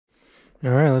All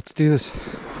right, let's do this.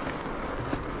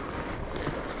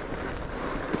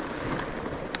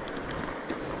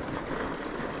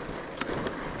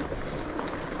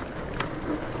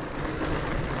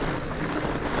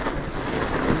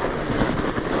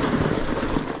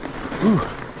 Ooh.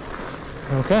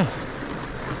 Okay.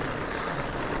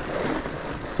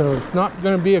 So it's not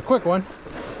going to be a quick one.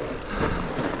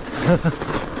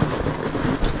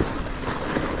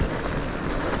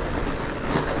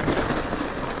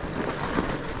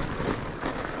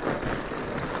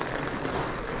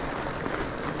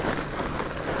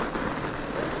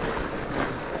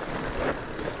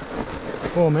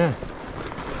 Oh man,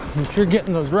 I'm sure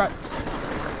getting those ruts.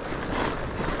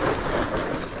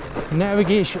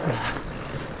 Navigation.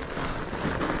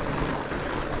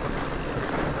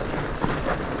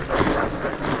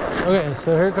 Okay,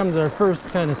 so here comes our first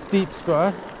kind of steep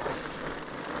spot.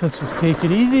 Let's just take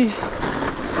it easy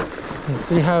and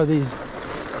see how these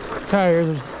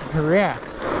tires react.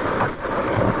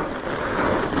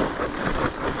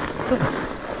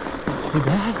 Too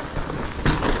bad.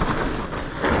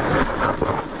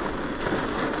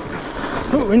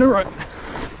 Oh, in a rut.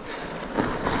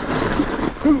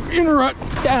 Ooh, in a rut.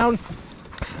 Down.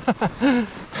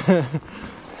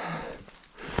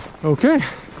 Okay.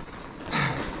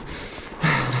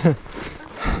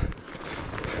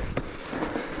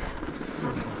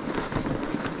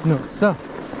 Note self.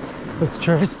 Let's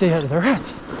try to stay out of the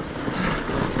ruts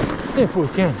if we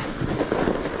can.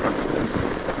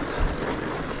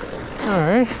 All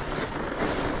right.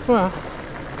 Well,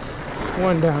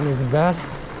 one down isn't bad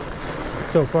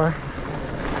so far.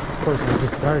 Of course, I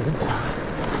just started, so.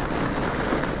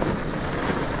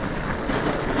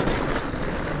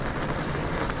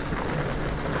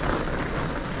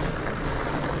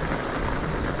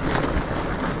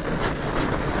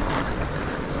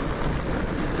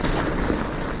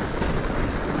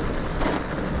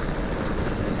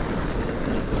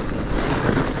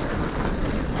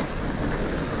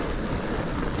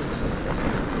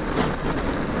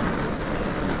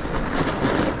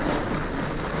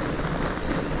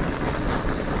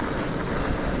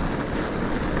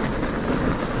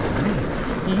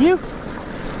 You?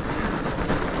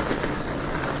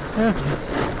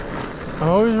 Okay.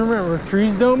 Always remember,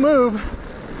 trees don't move.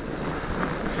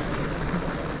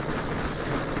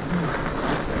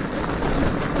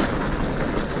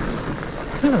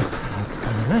 That's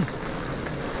kind of nice.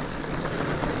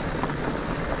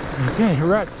 Okay,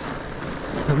 ruts.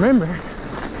 Remember,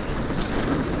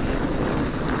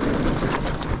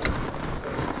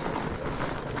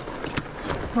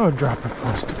 oh, dropper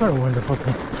post. What a wonderful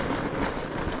thing.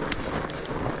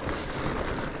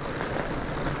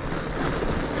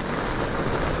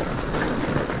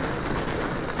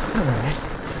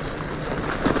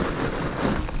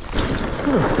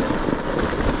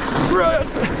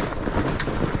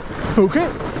 Okay.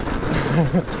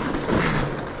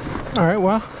 All right,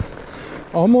 well,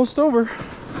 almost over,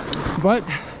 but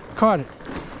caught it.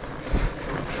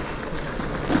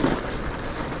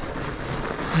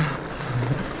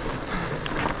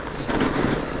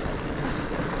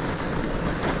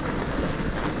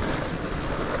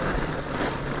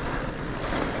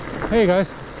 Hey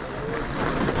guys,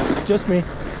 just me.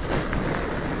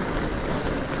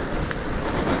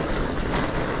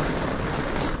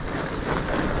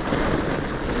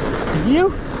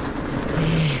 You?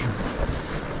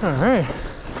 All right.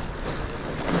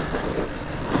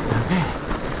 Okay.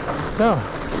 So,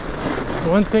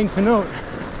 one thing to note,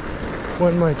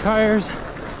 when my tires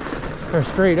are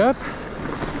straight up,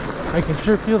 I can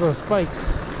sure feel those spikes.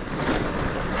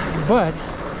 But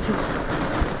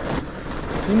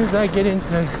as soon as I get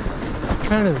into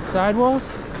kind of the sidewalls,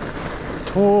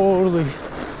 totally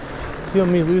feel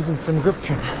me losing some grip.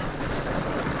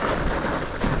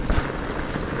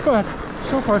 But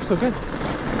so far so good.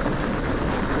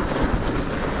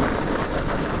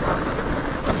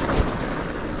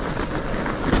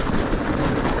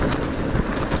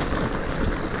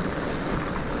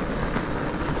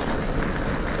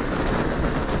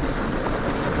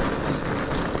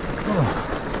 Oh.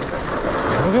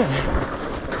 Okay,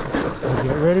 we'll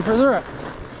get ready for the ruts.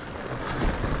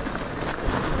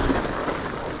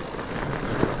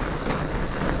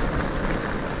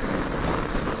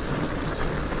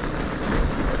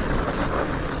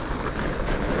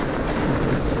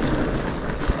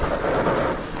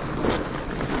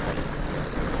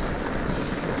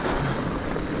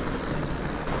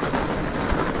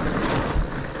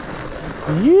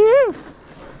 You.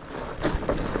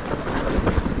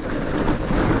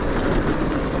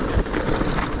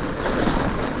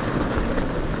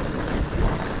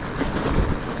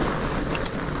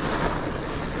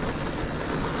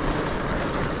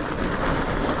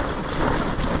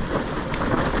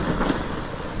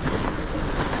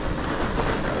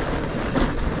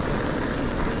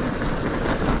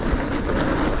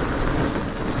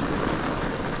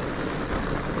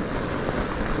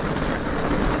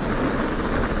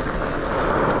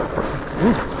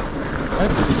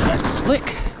 That's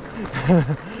slick.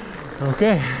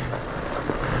 Okay.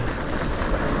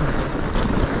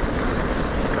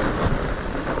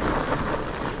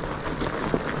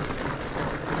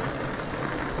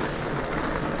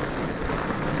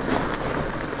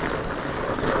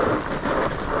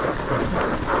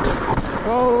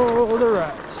 Follow the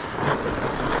rats.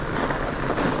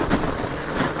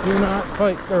 Do not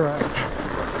fight the rat.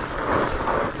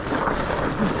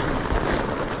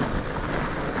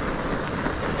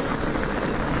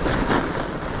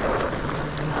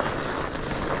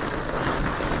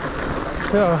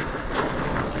 So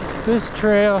this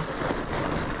trail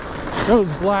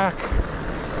shows black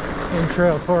in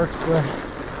trail forks, but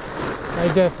I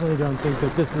definitely don't think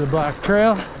that this is a black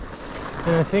trail.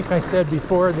 And I think I said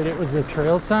before that it was the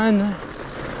trail sign that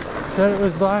said it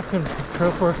was black and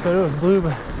trail forks said it was blue,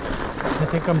 but I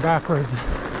think I'm backwards.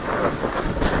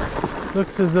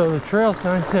 Looks as though the trail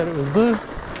sign said it was blue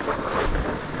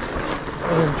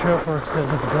and then trail forks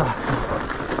says it's black. So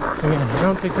again, I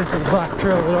don't think this is a black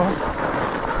trail at all.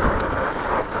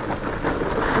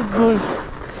 It's blue.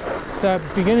 That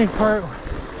beginning part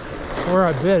where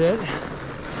I bit it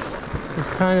is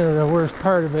kind of the worst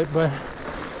part of it, but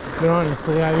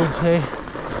honestly I would say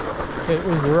it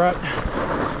was the rut.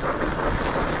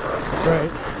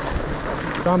 Right.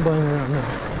 So I'm blaming it on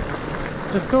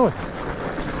that. Just go with it.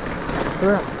 It's the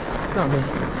rut. It's not me.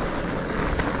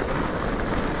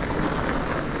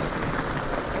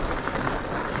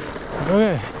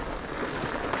 Okay.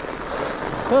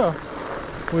 So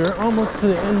we're almost to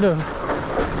the end of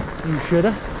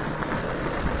Ushoulda,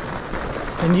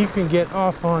 and you can get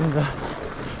off on the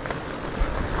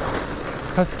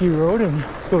Husky Road and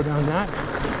go down that.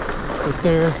 But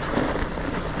there's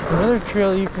another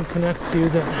trail you can connect to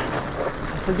that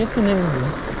I forget the name of it.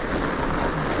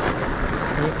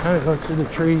 And it kind of goes through the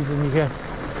trees, and you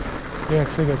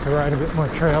actually get to ride a bit more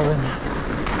trail than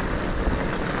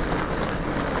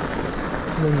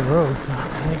the road. So I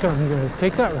think I'm gonna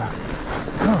take that route.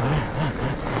 Oh man,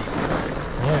 that's nice.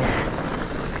 There.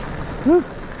 Woo.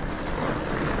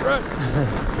 Right.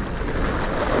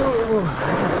 Oh.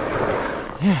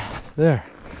 Yeah, there.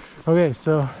 Okay,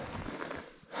 so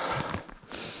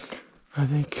I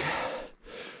think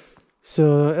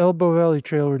so. Elbow Valley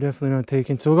Trail we're definitely not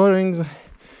taking. So we'll go to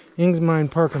Ings Mine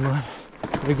parking lot.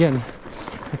 But again,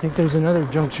 I think there's another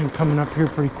junction coming up here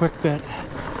pretty quick that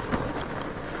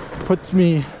puts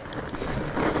me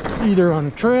either on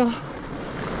a trail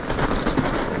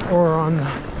or on the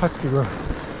Husky Road.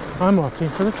 I'm opting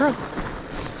for the trail.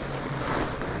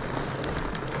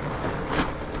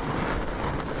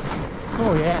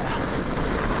 Oh yeah,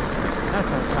 that's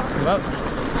what I'm talking about.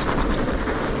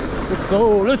 Let's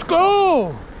go, let's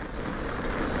go!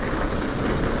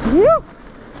 Woo!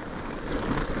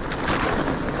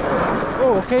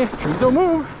 Oh, okay, trees don't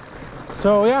move.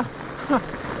 So yeah. Huh.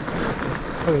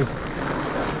 Okay,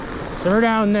 simmer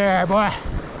down there, boy.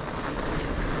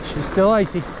 She's still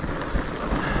icy.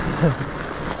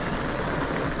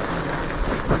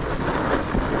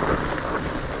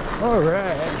 All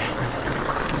right.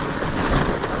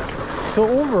 So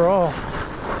overall,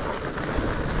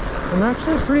 I'm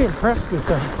actually pretty impressed with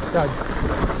the studs.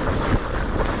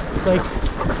 Like,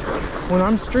 when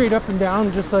I'm straight up and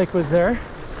down, just like was there,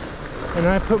 and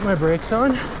I put my brakes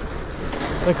on,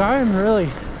 like I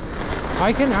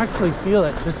can actually feel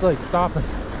it just like stopping,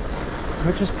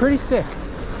 which is pretty sick.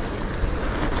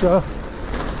 So,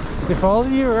 if all of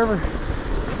you are ever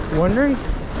wondering,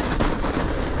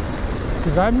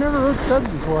 because I've never rode studs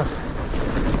before,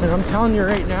 and I'm telling you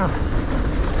right now,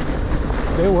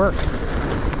 they work.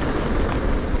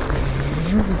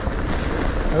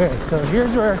 Okay, so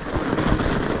here's where,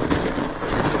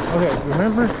 okay,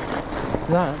 remember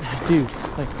that dude,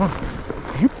 like, come on.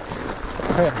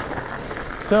 Okay,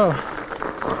 so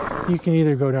you can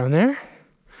either go down there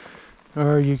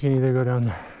or you can either go down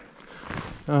there.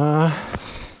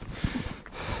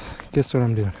 Guess what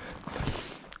I'm doing?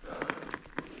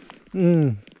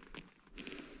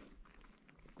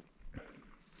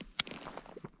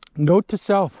 Note to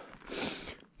self,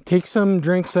 take some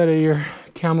drinks out of your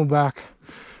Camelback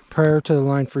prior to the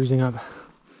line freezing up.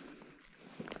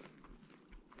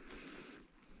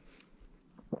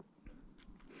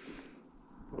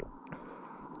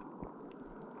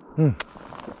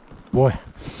 Boy,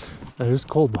 that is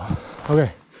cold though.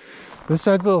 Okay, this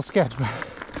side's a little sketch, but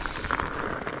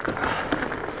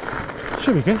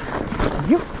should be good.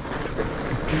 Yep.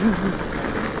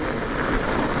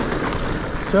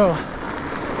 So,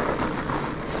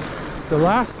 the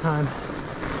last time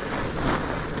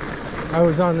I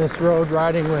was on this road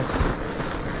riding with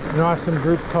an awesome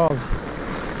group called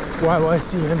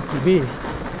YYC MTB,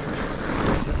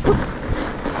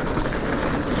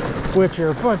 which are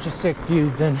a bunch of sick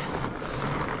dudes, and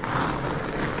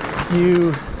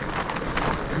you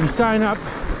sign up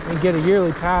and get a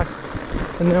yearly pass,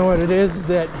 and then what it is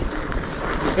that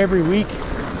every week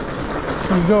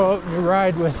you go out and you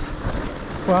ride with,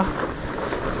 well,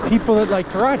 people that like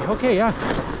to ride. Okay, yeah,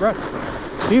 ruts.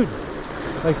 Dude,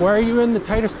 like, why are you in the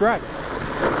tightest rut?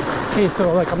 Okay,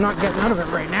 so like, I'm not getting out of it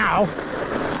right now.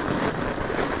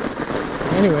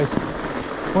 Anyways,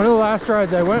 one of the last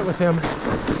rides I went with him,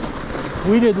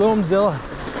 we did Lomzilla,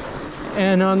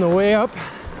 and on the way up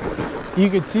you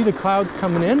could see the clouds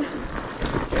coming in,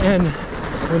 and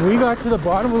when we got to the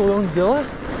bottom of the Lomzilla,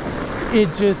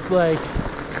 it just like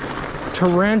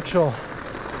torrential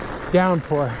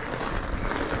downpour.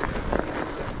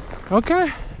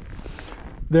 Okay,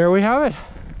 there we have it.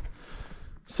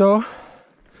 So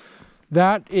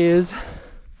that is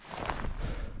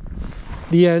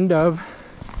the end of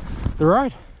the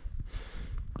ride.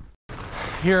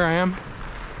 Here I am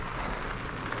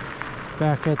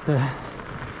back at the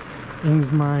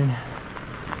Ings Mine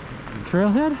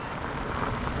trailhead,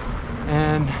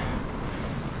 and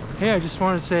hey, I just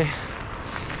wanted to say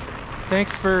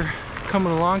thanks for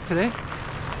coming along today.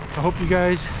 I hope you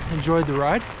guys enjoyed the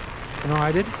ride. I know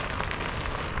I did.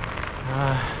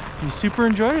 If you super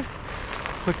enjoyed it,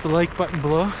 click the like button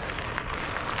below,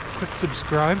 click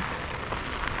subscribe,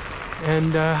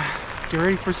 and get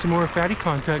ready for some more fatty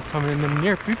content coming in the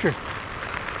near future.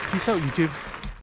 Peace out, YouTube.